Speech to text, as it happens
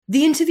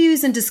The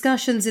interviews and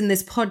discussions in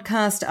this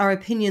podcast are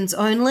opinions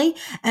only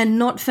and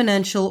not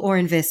financial or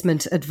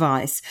investment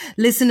advice.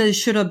 Listeners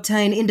should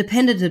obtain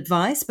independent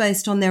advice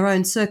based on their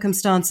own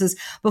circumstances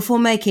before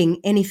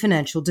making any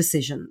financial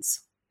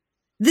decisions.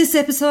 This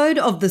episode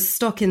of the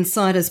Stock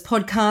Insiders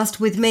podcast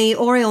with me,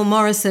 Oriel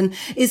Morrison,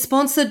 is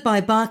sponsored by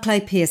Barclay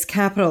Pearce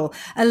Capital,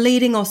 a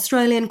leading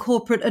Australian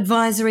corporate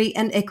advisory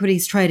and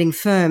equities trading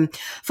firm.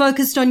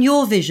 Focused on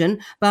your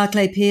vision,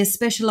 Barclay Pearce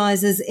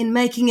specialises in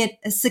making it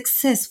a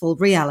successful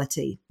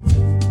reality.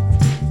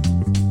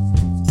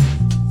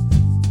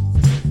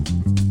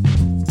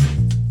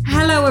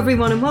 Hello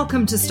everyone and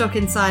welcome to Stock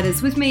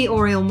Insiders with me,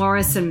 Oriel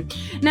Morrison.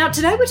 Now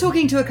today we're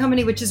talking to a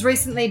company which has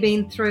recently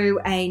been through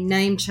a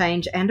name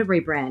change and a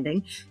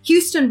rebranding.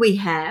 Houston We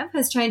Have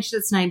has changed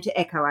its name to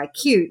Echo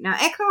IQ. Now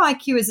Echo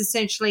IQ is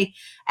essentially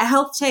a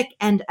health tech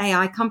and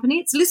AI company.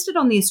 It's listed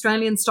on the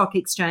Australian Stock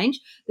Exchange,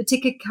 the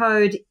ticker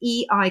code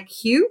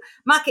EIQ,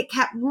 market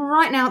cap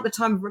right now at the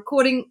time of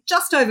recording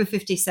just over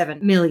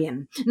 57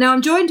 million. Now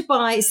I'm joined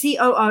by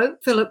COO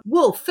Philip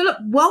Wolfe. Philip,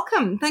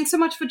 welcome. Thanks so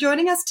much for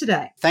joining us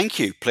today. Thank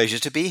you. Pleasure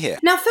to be here.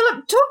 Now,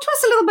 Philip, talk to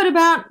us a little bit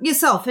about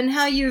yourself and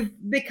how you've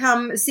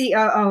become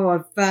COO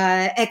of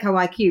Echo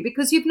IQ,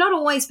 because you've not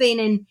always been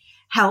in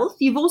health.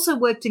 You've also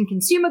worked in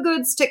consumer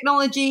goods,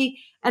 technology,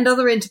 and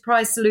other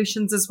enterprise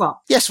solutions as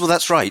well. Yes, well,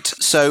 that's right.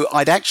 So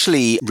I'd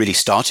actually really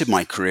started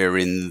my career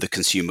in the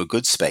consumer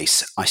goods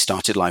space. I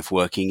started life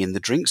working in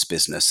the drinks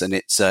business, and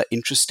it's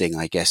interesting,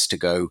 I guess, to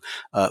go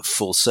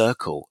full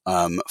circle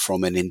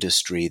from an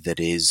industry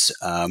that is,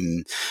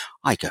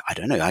 I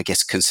don't know, I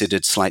guess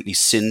considered slightly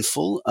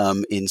sinful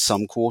in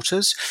some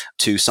quarters,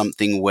 to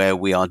something where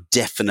we are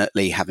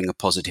definitely having a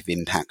positive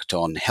impact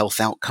on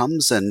health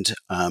outcomes and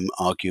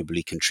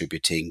arguably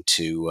contributing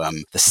to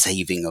the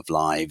saving of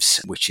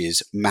lives, which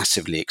is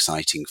massively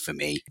exciting for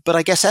me. But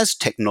I guess as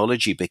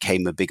technology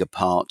became a bigger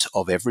part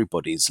of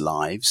everybody's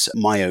lives,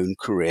 my own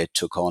career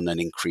took on an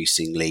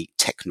increasingly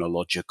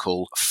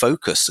technological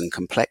focus and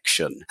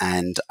complexion.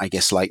 And I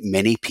guess like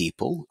many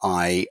people,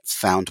 I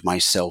found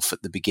myself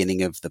at the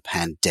beginning of the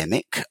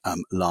pandemic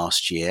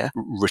last year,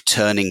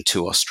 returning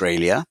to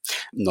Australia,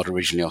 not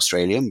originally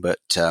Australian, but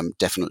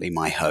definitely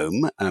my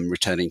home,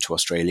 returning to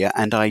Australia.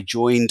 And I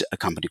joined a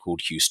company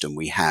called Houston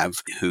We Have,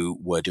 who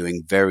were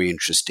doing very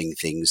interesting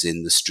things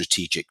in the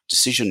strategic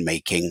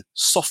decision-making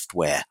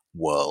software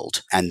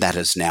world. And that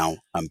has now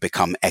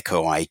become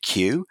Echo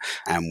IQ,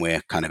 and we're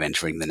kind of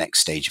entering the next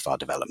stage of our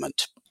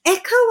development.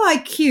 Echo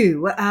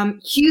IQ,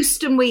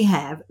 Houston We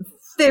Have,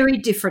 very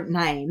different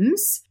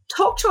names.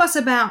 Talk to us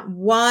about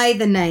why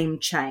the name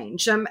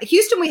change.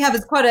 Houston We Have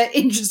is quite an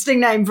interesting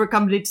name for a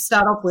company to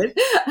start off with.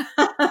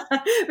 But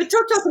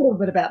talk to us a little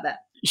bit about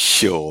that.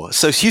 Sure.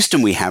 So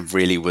Houston We Have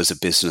really was a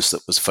business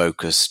that was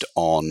focused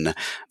on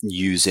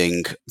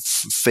using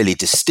fairly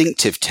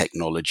distinctive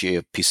technology,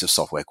 a piece of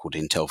software called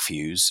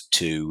IntelFuse,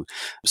 to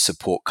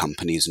support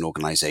companies and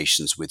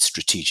organizations with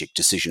strategic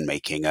decision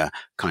making, a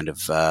kind of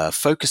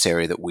focus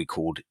area that we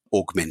called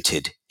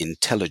augmented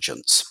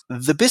intelligence.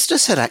 The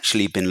business had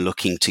actually been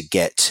looking to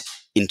get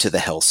into the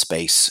health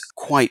space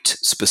quite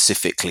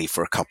specifically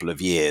for a couple of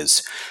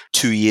years.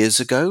 2 years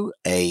ago,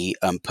 a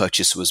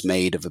purchase was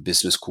made of a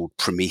business called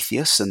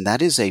Prometheus, and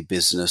that is a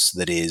business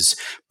that is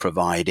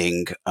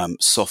providing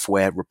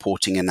software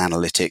reporting and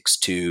analytics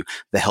to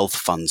the health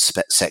fund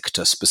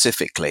sector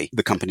specifically.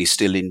 The company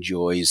still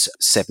enjoys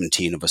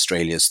 17 of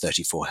Australia's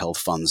 34 health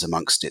funds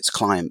amongst its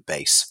client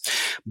base.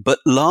 But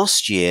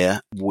last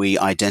year, we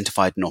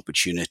identified an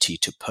opportunity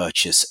to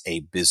purchase a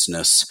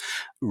business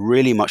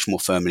really much more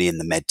firmly in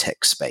the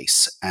medtech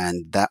space.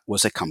 And that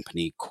was a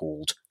company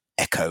called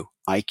Echo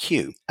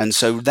IQ. And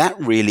so that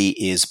really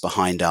is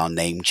behind our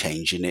name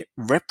change, and it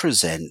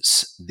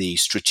represents the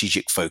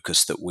strategic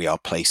focus that we are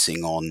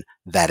placing on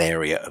that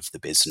area of the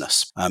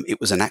business.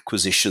 It was an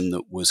acquisition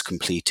that was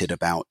completed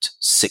about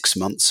 6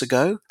 months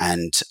ago,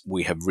 and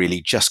we have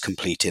really just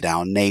completed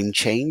our name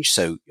change.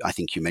 So I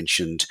think you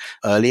mentioned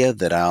earlier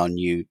that our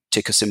new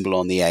ticker symbol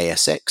on the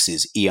ASX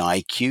is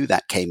EIQ.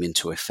 That came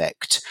into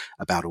effect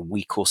about a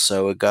week or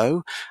so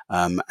ago,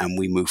 and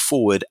we move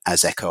forward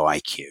as Echo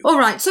IQ. All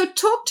right, so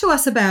talk to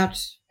us about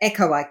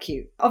Echo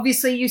IQ.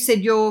 Obviously, you said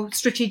your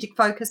strategic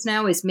focus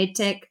now is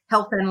medtech,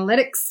 health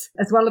analytics,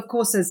 as well, of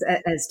course, as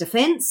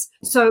defense.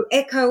 So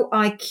Echo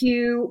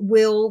IQ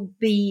will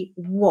be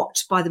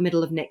what by the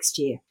middle of next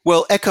year?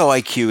 Well, Echo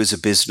IQ is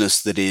a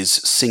business that is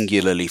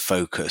singularly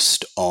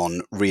focused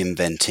on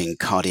reinventing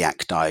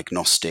cardiac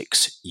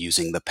diagnostics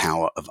using the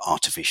power of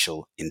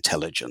artificial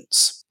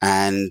intelligence.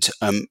 And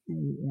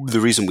the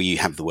reason we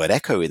have the word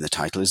echo in the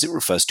title is it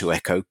refers to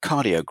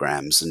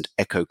echocardiograms, and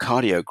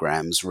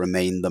echocardiograms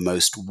remain the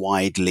most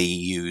widely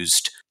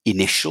used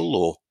initial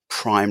or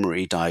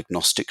primary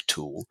diagnostic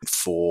tool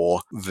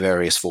for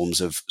various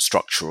forms of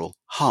structural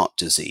heart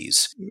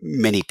disease.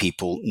 Many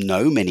people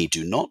know, many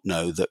do not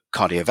know, that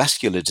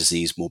cardiovascular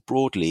disease more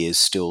broadly is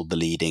still the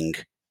leading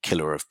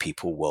killer of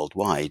people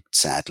worldwide,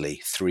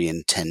 sadly. 3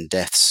 in 10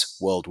 deaths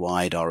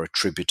worldwide are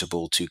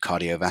attributable to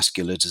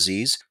cardiovascular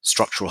disease.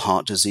 Structural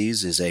heart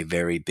disease is a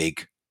very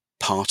big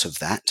part of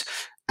that.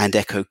 And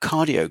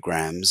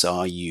echocardiograms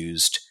are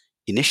used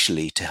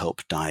initially to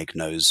help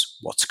diagnose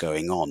what's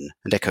going on.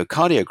 An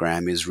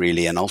echocardiogram is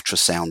really an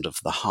ultrasound of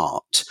the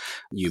heart.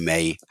 You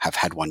may have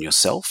had one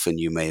yourself, and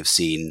you may have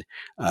seen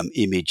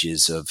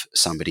images of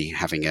somebody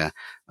having a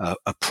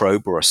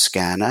probe or a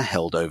scanner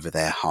held over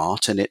their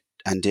heart, and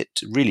it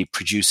really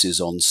produces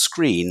on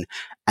screen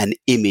an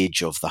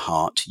image of the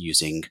heart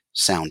using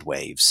sound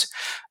waves.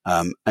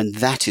 And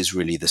that is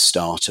really the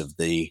start of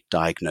the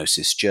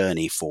diagnosis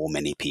journey for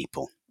many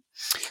people.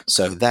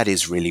 So that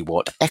is really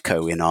what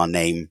echo in our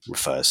name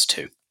refers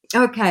to.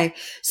 Okay.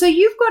 So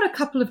you've got a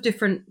couple of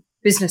different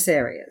business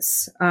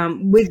areas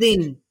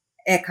within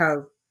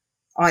Echo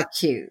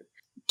IQ.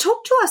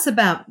 Talk to us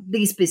about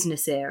these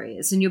business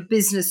areas and your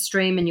business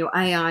stream and your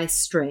AI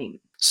stream.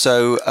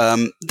 So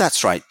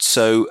that's right.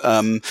 So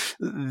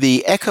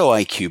the Echo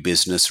IQ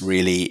business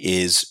really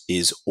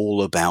is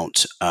all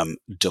about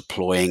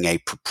deploying a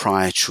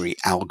proprietary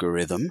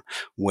algorithm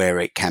where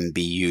it can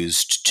be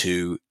used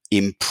to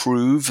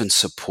improve and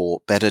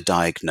support better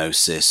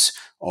diagnosis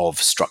of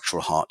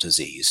structural heart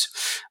disease.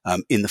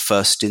 In the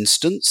first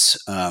instance,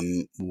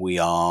 we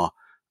are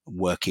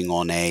working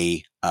on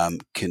a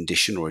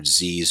condition or a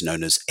disease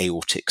known as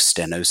aortic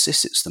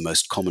stenosis. It's the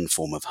most common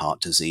form of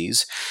heart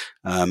disease,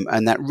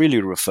 and that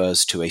really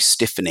refers to a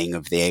stiffening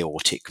of the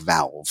aortic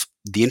valve.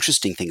 The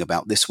interesting thing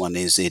about this one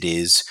is it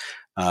is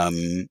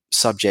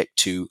subject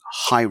to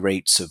high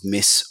rates of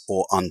mis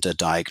or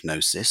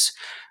underdiagnosis,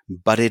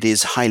 but it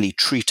is highly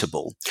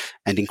treatable.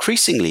 And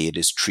increasingly, it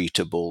is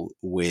treatable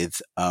with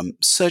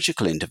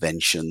surgical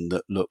intervention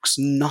that looks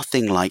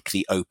nothing like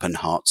the open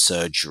heart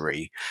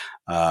surgery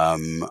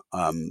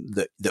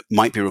that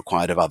might be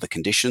required of other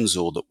conditions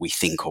or that we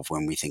think of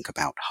when we think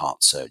about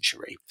heart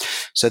surgery.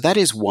 So that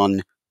is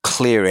one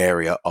clear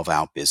area of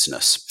our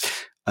business.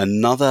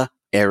 Another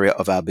area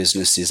of our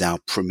business is our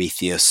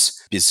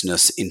Prometheus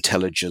business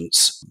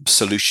intelligence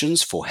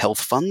solutions for health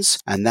funds.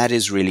 And that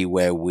is really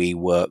where we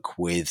work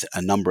with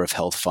a number of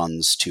health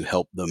funds to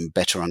help them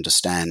better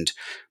understand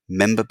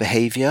member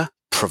behavior,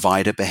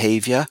 provider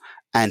behavior,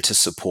 and to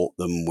support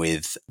them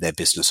with their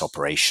business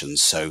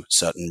operations. So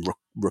certain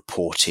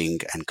reporting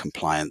and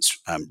compliance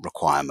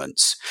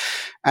requirements.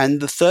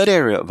 And the third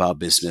area of our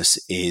business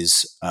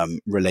is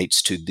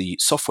relates to the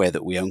software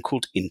that we own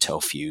called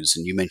IntelFuse.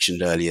 And you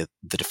mentioned earlier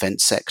the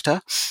defense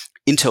sector.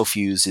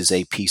 IntelFuse is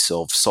a piece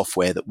of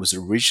software that was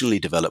originally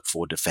developed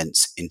for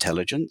defense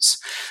intelligence,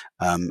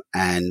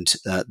 and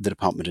the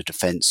Department of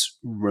Defense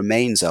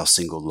remains our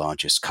single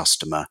largest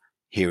customer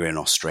here in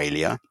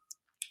Australia.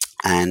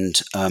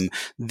 And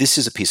this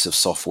is a piece of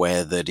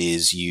software that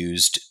is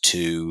used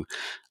to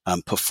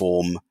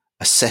perform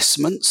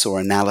assessments or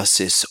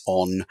analysis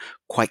on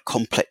quite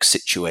complex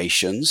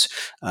situations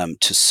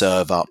to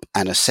serve up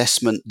an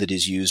assessment that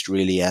is used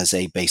really as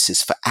a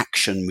basis for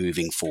action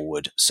moving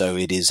forward. So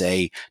it is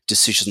a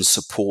decision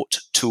support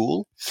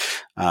tool.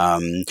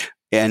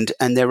 And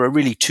there are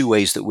really two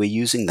ways that we're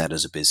using that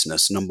as a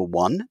business. Number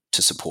one,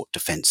 to support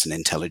defense and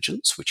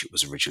intelligence, which it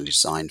was originally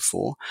designed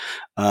for.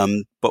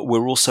 But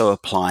we're also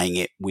applying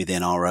it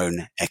within our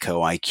own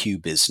Echo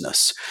IQ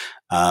business.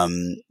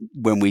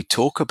 When we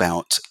talk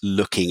about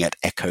looking at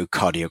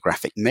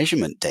echocardiographic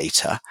measurement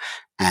data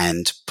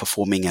and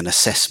performing an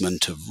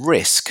assessment of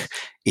risk,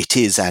 it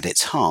is at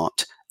its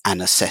heart an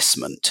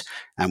assessment.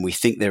 And we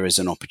think there is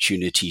an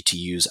opportunity to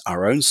use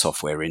our own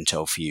software,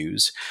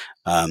 IntelFuse,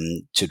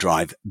 to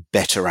drive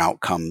better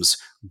outcomes,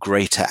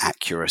 greater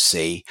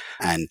accuracy,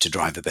 and to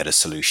drive a better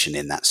solution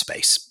in that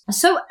space.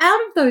 So out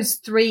of those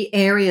three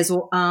areas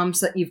or arms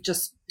that you've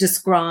just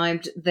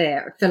described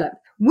there, Philip,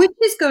 which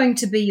is going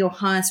to be your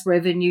highest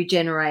revenue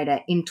generator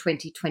in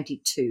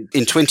 2022?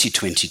 In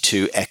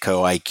 2022,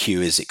 Echo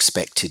IQ is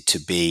expected to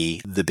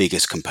be the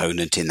biggest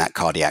component in that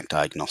cardiac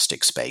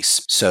diagnostic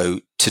space. So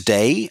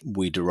today,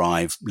 we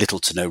derive little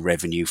to no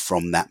revenue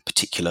from that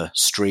particular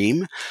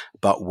stream,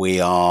 but we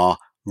are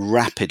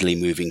rapidly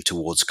moving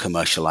towards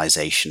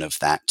commercialization of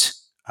that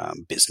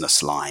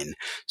business line.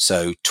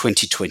 So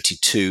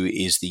 2022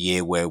 is the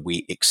year where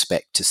we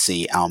expect to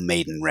see our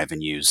maiden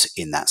revenues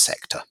in that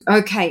sector.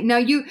 Okay. Now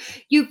you've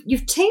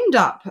teamed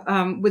up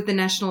with the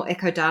National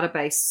Echo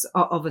Database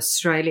of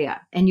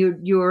Australia, and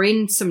you're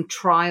in some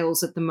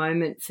trials at the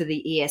moment for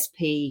the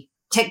ESP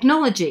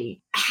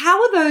technology. How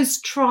are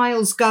those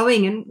trials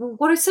going, and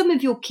what are some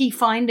of your key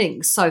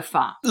findings so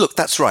far? Look,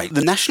 that's right.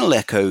 The National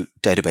Echo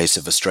Database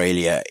of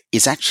Australia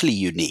is actually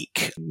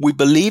unique. We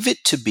believe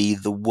it to be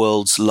the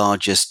world's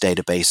largest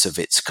database of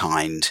its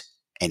kind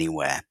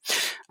anywhere.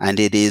 And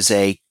it is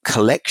a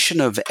collection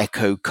of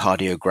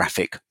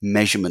echocardiographic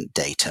measurement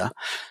data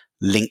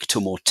linked to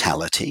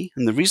mortality.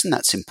 And the reason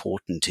that's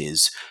important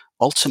is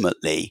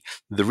ultimately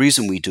the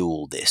reason we do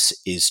all this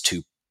is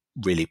to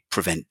really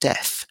prevent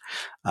death.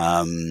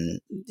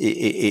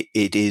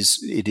 It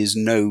is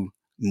no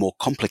more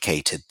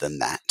complicated than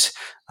that.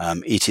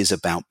 It is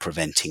about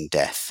preventing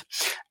death.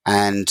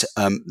 And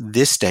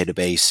this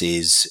database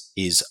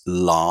is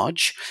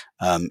large.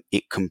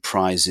 It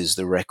comprises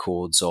the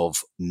records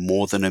of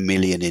more than 1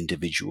 million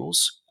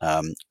individuals,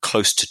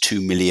 close to 2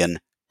 million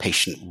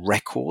patient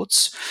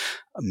records,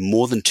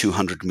 more than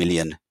 200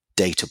 million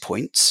data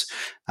points.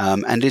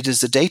 And it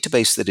is a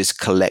database that is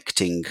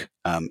collecting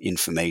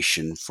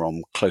information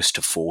from close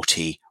to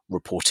 40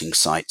 reporting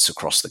sites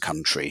across the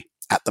country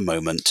at the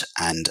moment,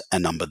 and a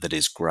number that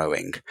is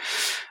growing.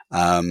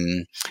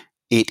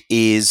 It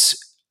is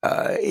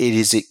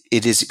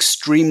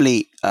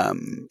extremely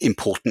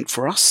important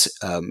for us.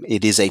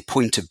 It is a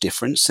point of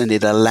difference, and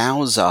it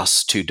allows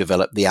us to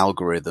develop the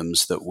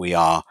algorithms that we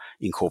are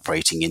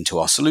incorporating into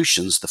our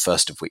solutions. The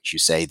first of which, you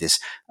say, this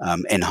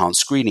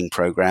enhanced screening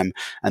program,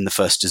 and the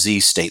first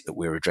disease state that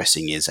we're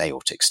addressing is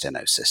aortic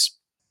stenosis.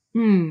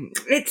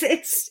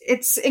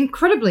 It's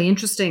incredibly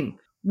interesting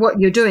what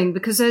you're doing,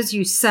 because, as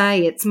you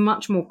say, it's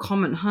much more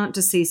common. Heart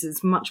disease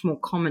is much more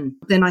common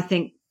than I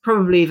think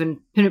probably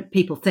even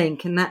people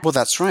think. And that, well,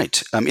 that's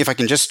right. If I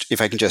can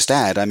just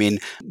add, I mean,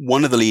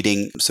 one of the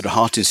leading sort of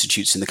heart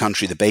institutes in the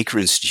country, the Baker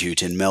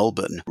Institute in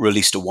Melbourne,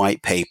 released a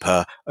white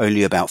paper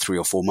only about 3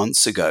 or 4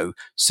 months ago,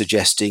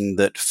 suggesting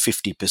that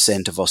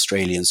 50% of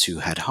Australians who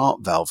had heart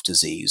valve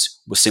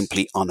disease were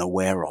simply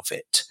unaware of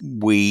it.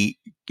 We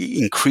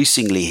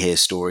increasingly hear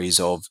stories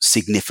of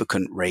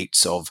significant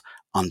rates of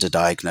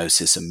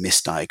underdiagnosis and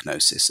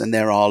misdiagnosis. And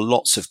there are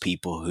lots of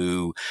people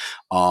who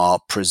are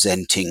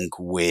presenting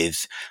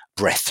with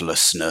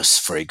breathlessness,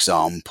 for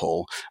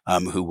example,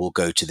 who will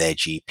go to their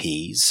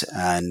GPs,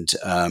 and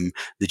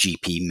the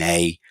GP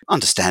may,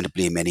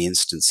 understandably in many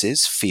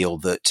instances, feel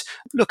that,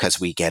 look, as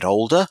we get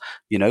older,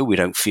 we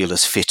don't feel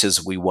as fit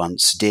as we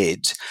once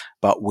did.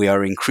 But we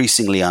are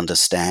increasingly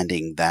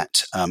understanding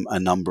that a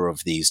number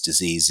of these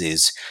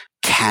diseases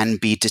can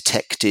be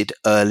detected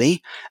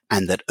early,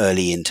 and that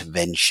early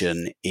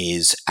intervention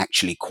is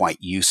actually quite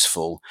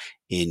useful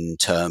in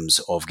terms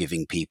of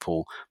giving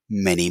people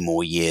many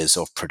more years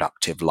of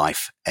productive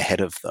life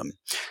ahead of them.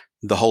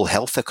 The whole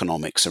health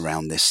economics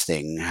around this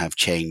thing have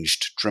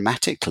changed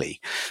dramatically.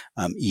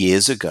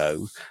 Years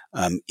ago,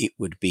 it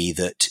would be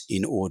that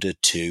in order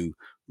to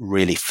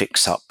really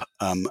fix up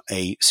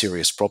a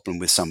serious problem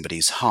with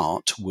somebody's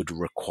heart would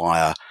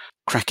require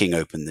cracking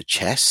open the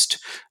chest,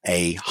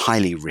 a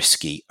highly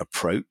risky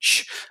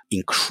approach,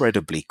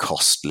 incredibly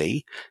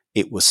costly.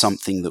 It was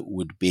something that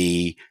would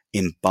be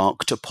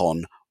embarked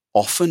upon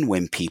often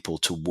when people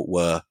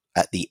were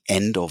at the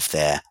end of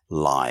their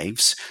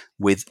lives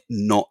with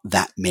not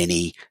that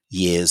many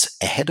years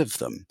ahead of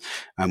them.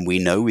 And we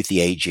know with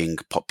the aging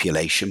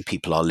population,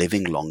 people are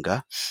living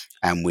longer,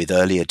 and with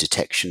earlier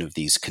detection of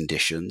these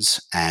conditions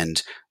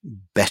and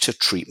better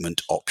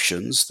treatment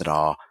options that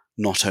are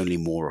not only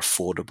more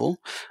affordable,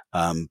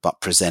 but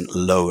present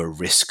lower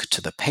risk to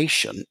the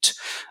patient,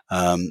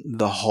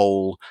 the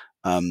whole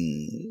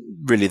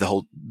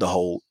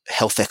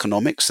health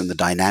economics and the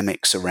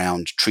dynamics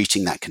around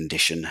treating that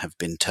condition have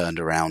been turned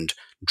around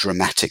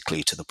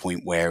dramatically, to the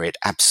point where it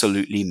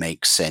absolutely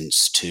makes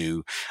sense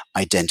to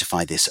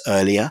identify this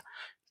earlier,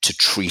 to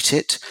treat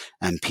it,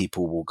 and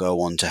people will go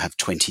on to have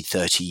 20,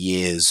 30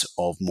 years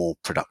of more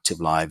productive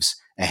lives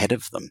ahead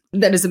of them.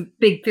 That is a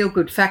big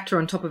feel-good factor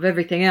on top of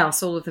everything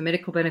else, all of the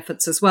medical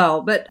benefits as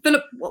well. But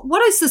Philip,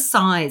 what is the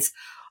size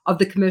of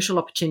the commercial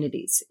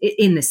opportunities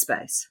in this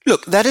space?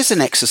 Look, that is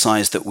an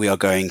exercise that we are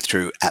going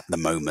through at the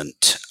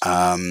moment.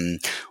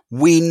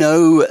 We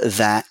know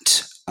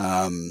that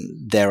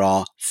there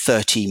are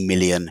 30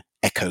 million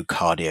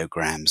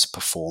echocardiograms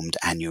performed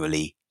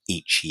annually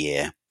each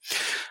year.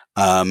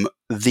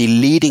 The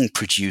leading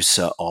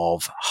producer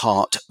of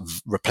heart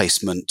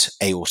replacement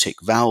aortic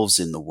valves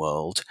in the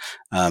world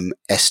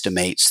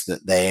estimates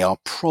that they are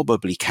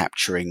probably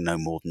capturing no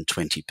more than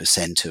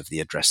 20% of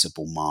the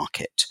addressable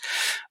market.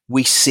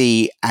 We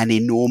see an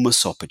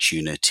enormous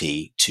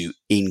opportunity to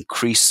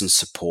increase and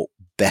support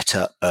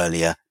better,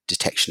 earlier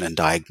detection and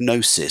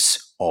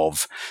diagnosis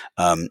of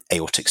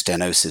aortic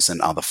stenosis and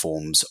other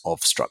forms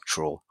of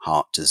structural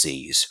heart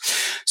disease.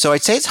 So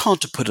I'd say it's hard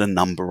to put a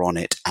number on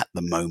it at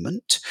the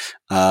moment,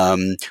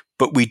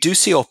 but we do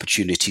see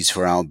opportunities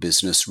for our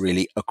business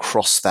really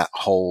across that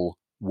whole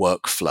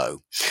workflow.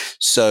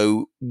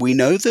 So we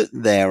know that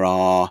there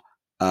are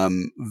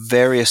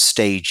various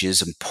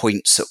stages and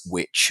points at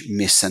which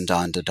miss and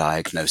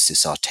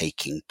underdiagnosis are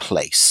taking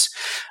place.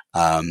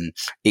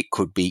 It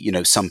could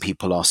be, some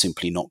people are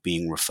simply not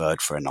being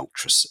referred for an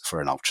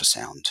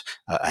ultrasound,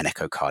 an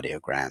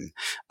echocardiogram.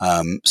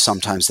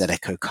 Sometimes that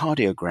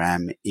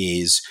echocardiogram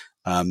is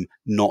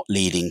not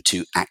leading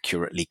to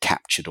accurately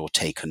captured or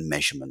taken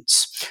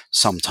measurements.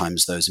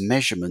 Sometimes those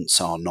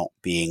measurements are not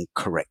being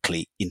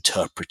correctly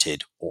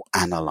interpreted or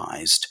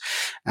analyzed.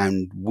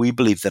 And we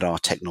believe that our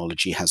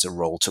technology has a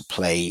role to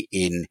play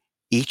in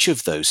each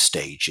of those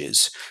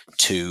stages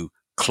to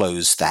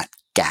close that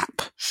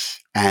gap.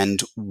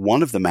 And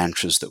one of the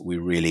mantras that we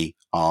really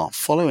are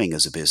following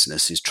as a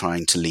business is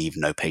trying to leave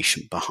no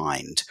patient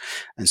behind.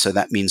 And so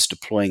that means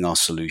deploying our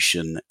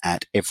solution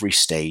at every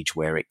stage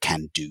where it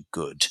can do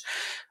good.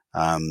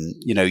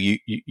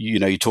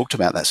 You talked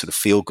about that sort of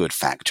feel good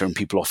factor, and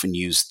people often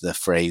use the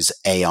phrase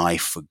AI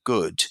for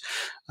good.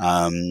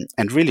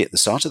 And really at the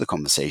start of the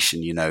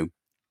conversation,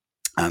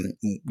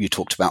 You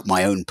talked about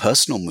my own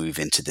personal move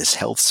into this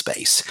health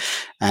space.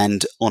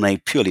 And on a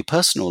purely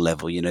personal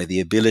level, the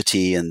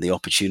ability and the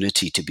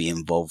opportunity to be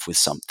involved with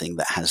something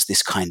that has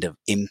this kind of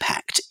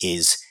impact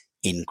is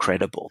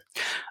incredible.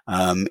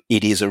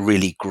 It is a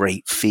really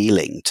great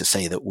feeling to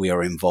say that we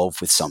are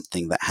involved with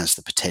something that has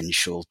the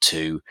potential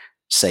to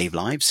save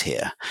lives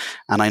here.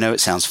 And I know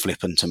it sounds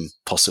flippant and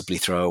possibly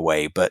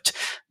throwaway, but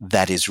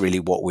that is really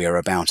what we are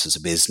about as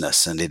a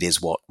business. And it is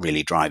what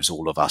really drives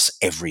all of us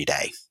every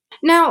day.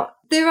 Now,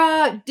 there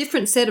are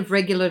different set of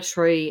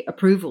regulatory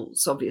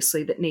approvals,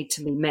 obviously, that need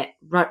to be met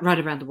right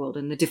around the world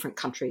in the different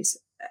countries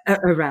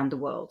around the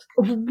world.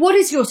 What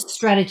is your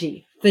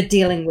strategy for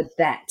dealing with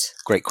that?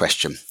 Great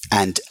question,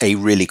 and a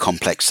really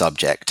complex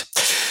subject.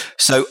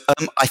 So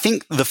I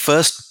think the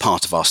first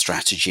part of our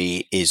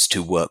strategy is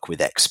to work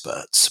with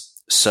experts.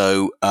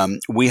 So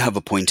we have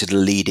appointed a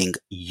leading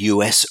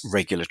US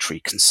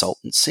regulatory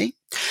consultancy,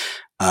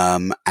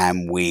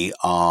 and we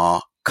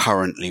are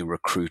currently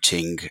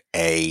recruiting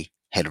a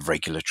head of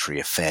regulatory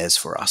affairs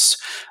for us,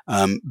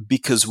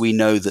 because we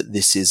know that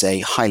this is a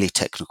highly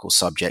technical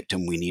subject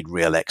and we need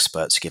real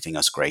experts giving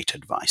us great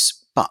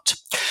advice. But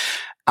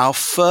our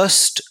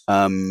first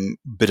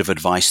bit of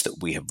advice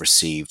that we have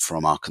received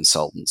from our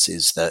consultants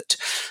is that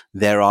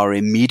there are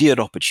immediate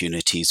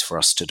opportunities for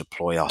us to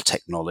deploy our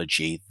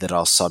technology that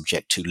are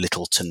subject to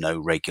little to no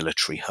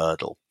regulatory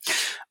hurdle.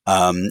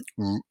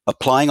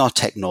 Applying our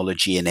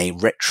technology in a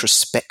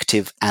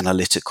retrospective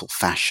analytical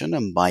fashion,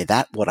 and by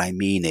that what I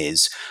mean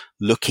is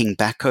looking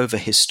back over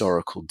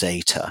historical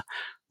data,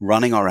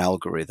 running our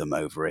algorithm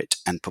over it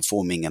and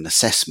performing an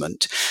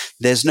assessment.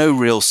 There's no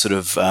real sort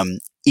of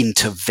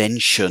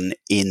intervention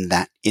in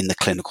the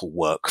clinical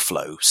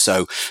workflow.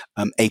 So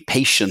a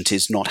patient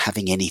is not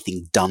having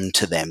anything done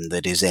to them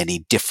that is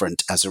any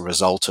different as a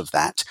result of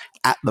that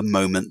at the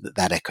moment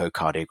that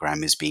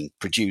echocardiogram is being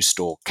produced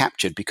or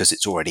captured, because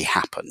it's already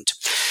happened.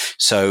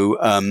 So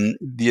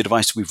the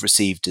advice we've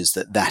received is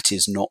that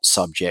is not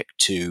subject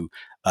to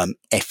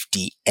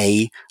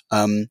FDA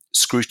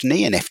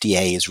scrutiny, and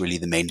FDA is really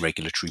the main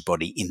regulatory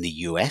body in the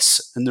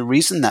US. And the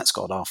reason that's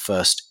got our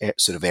first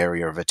sort of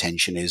area of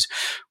attention is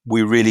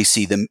we really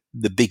see the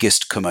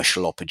biggest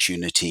commercial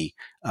opportunity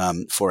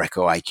for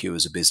Echo IQ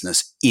as a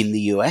business in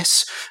the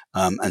US.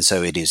 And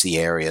so it is the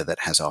area that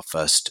has our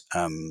first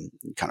kind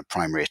of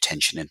primary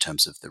attention in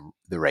terms of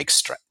the reg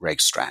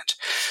strat.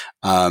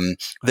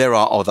 There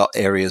are other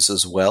areas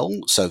as well.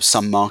 So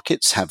some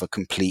markets have a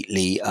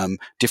completely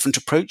different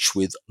approach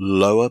with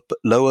lower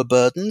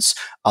burdens.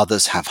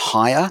 Others have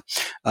higher.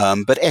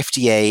 But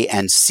FDA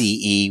and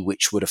CE,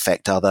 which would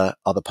affect other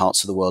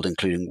parts of the world,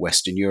 including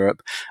Western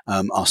Europe,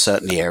 are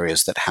certainly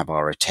areas that have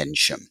our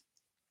attention.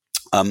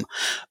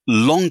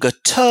 Longer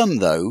term,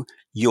 though,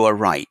 you are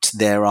right.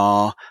 There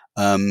are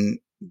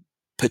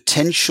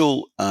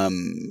potential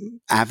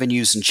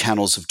avenues and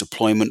channels of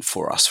deployment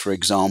for us. For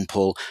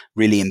example,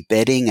 really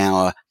embedding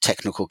our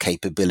technical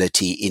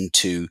capability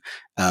into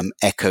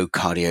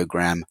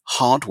echocardiogram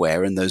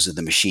hardware, and those are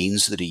the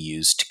machines that are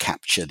used to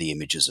capture the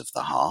images of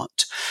the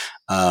heart.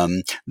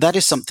 That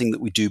is something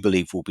that we do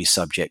believe will be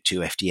subject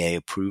to FDA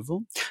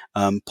approval,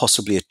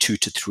 possibly a 2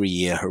 to 3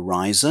 year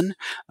horizon.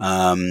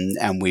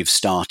 And we've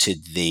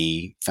started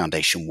the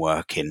foundation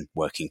work in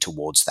working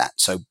towards that.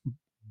 So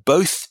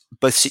both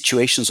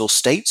situations or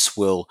states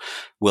will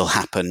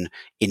happen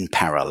in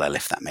parallel,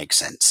 if that makes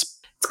sense.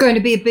 It's going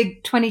to be a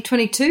big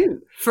 2022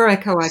 for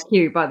Echo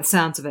IQ by the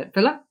sounds of it,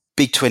 Philip.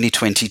 Big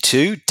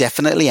 2022,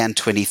 definitely, and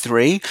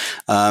 23.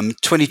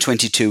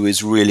 2022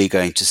 is really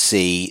going to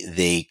see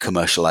the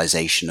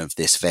commercialization of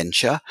this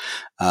venture.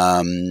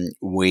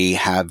 We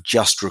have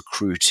just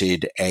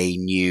recruited a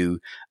new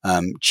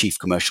chief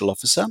commercial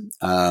officer.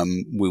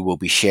 We will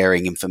be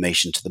sharing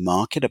information to the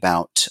market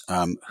about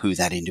who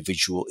that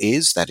individual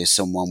is. That is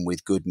someone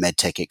with good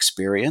medtech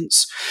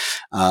experience.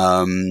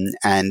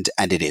 And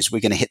it is.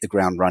 We're going to hit the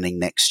ground running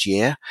next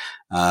year.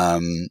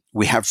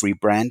 We have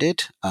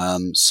rebranded.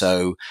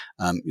 So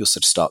you'll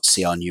sort of start to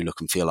see our new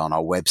look and feel on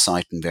our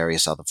website and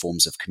various other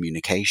forms of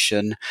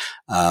communication,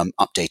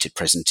 updated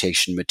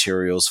presentation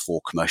materials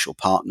for commercial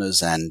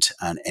partners and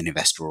an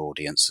investor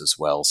audience as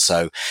well.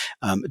 So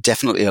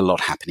definitely a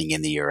lot happening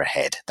in the year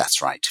ahead.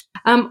 That's right.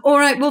 All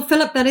right. Well,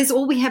 Philip, that is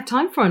all we have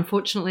time for,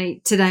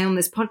 unfortunately, today on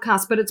this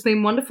podcast, but it's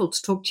been wonderful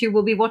to talk to you.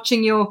 We'll be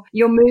watching your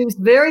moves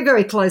very,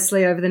 very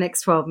closely over the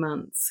next 12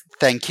 months.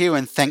 Thank you.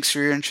 And thanks for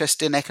your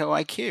interest in Echo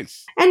IQ.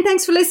 And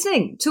thanks for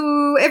listening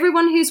to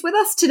everyone who's with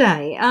us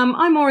today.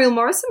 I'm Oriel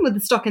Morrison with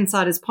the Stock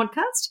Insiders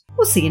podcast.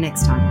 We'll see you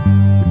next time.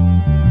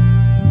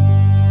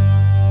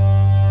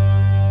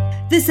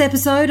 This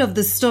episode of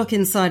the Stock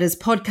Insiders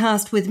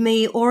podcast with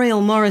me,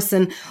 Oriel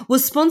Morrison,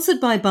 was sponsored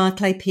by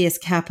Barclay Pearce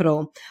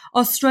Capital,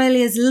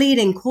 Australia's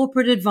leading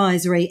corporate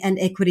advisory and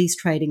equities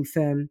trading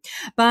firm.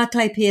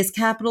 Barclay Pearce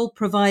Capital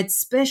provides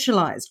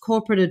specialised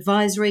corporate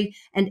advisory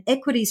and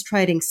equities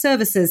trading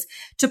services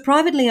to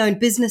privately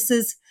owned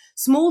businesses,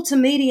 small to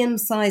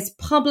medium-sized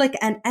public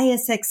and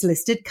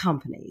ASX-listed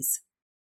companies.